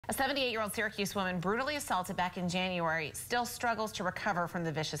A 78-year-old Syracuse woman brutally assaulted back in January still struggles to recover from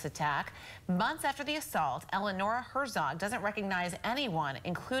the vicious attack. Months after the assault, Eleonora Herzog doesn't recognize anyone,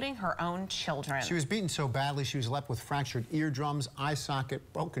 including her own children. She was beaten so badly she was left with fractured eardrums, eye socket,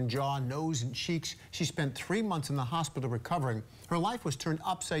 broken jaw, nose, and cheeks. She spent 3 months in the hospital recovering. Her life was turned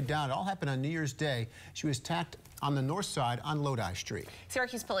upside down. It all happened on New Year's Day. She was attacked on the north side on Lodi Street.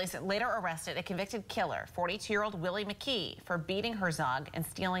 Syracuse police later arrested a convicted killer, 42-year-old Willie McKee, for beating Herzog and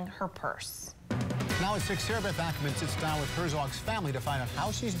stealing her purse. Now at 6, Sarah Beth Ackerman sits down with Herzog's family to find out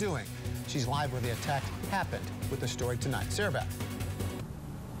how she's doing. She's live where the attack happened with the story tonight. Sarah Beth.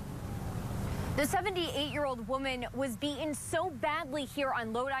 The 78-year-old woman was beaten so badly here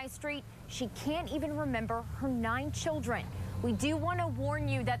on Lodi Street, she can't even remember her 9 children. We do want to warn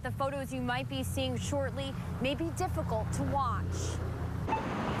you that the photos you might be seeing shortly may be difficult to watch.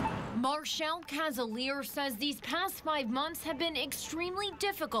 Marshall Cavalier says these past 5 months have been extremely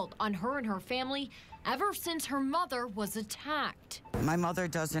difficult on her and her family ever since her mother was attacked. My mother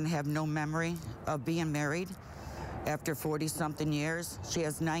doesn't have no memory of being married after 40-something years. She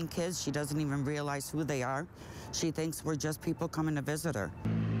has 9 kids. She doesn't even realize who they are. She thinks we're just people coming to visit her.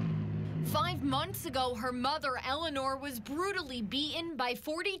 5 months ago, her mother, Eleanor, was brutally beaten by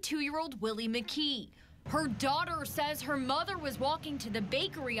 42-year-old Willie McKee. Her daughter says her mother was walking to the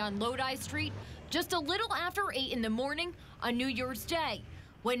bakery on Lodi Street just a little after 8 in the morning on New Year's Day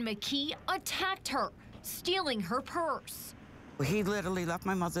when McKee attacked her, stealing her purse. He literally left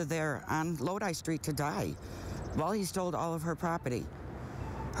my mother there on Lodi Street to die while he stole all of her property.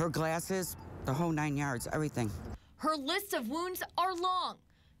 Her glasses, the whole 9 yards, everything. Her list of wounds are long.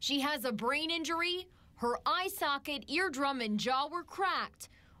 She has a brain injury, her eye socket, eardrum, and jaw were cracked.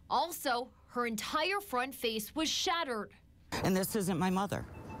 Also, her entire front face was shattered. And this isn't my mother.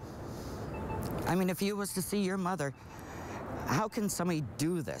 I mean, if you was to see your mother, how can somebody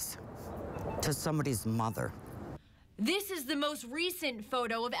do this to somebody's mother? This is the most recent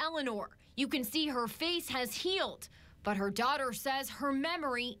photo of Eleanor. You can see her face has healed, but her daughter says her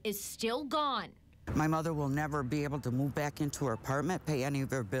memory is still gone. My mother will never be able to move back into her apartment, pay any of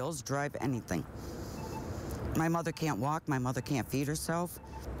her bills, drive anything. My mother can't walk. My mother can't feed herself.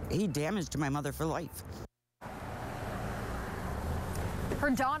 He damaged my mother for life. Her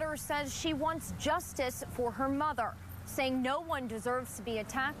daughter says she wants justice for her mother, saying no one deserves to be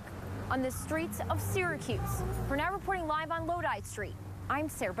attacked on the streets of Syracuse. For now, reporting live on Lodi Street, I'm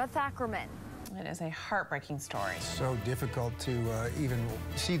Sarah Beth Ackerman. It is a heartbreaking story. So difficult to even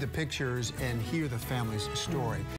see the pictures and hear the family's story.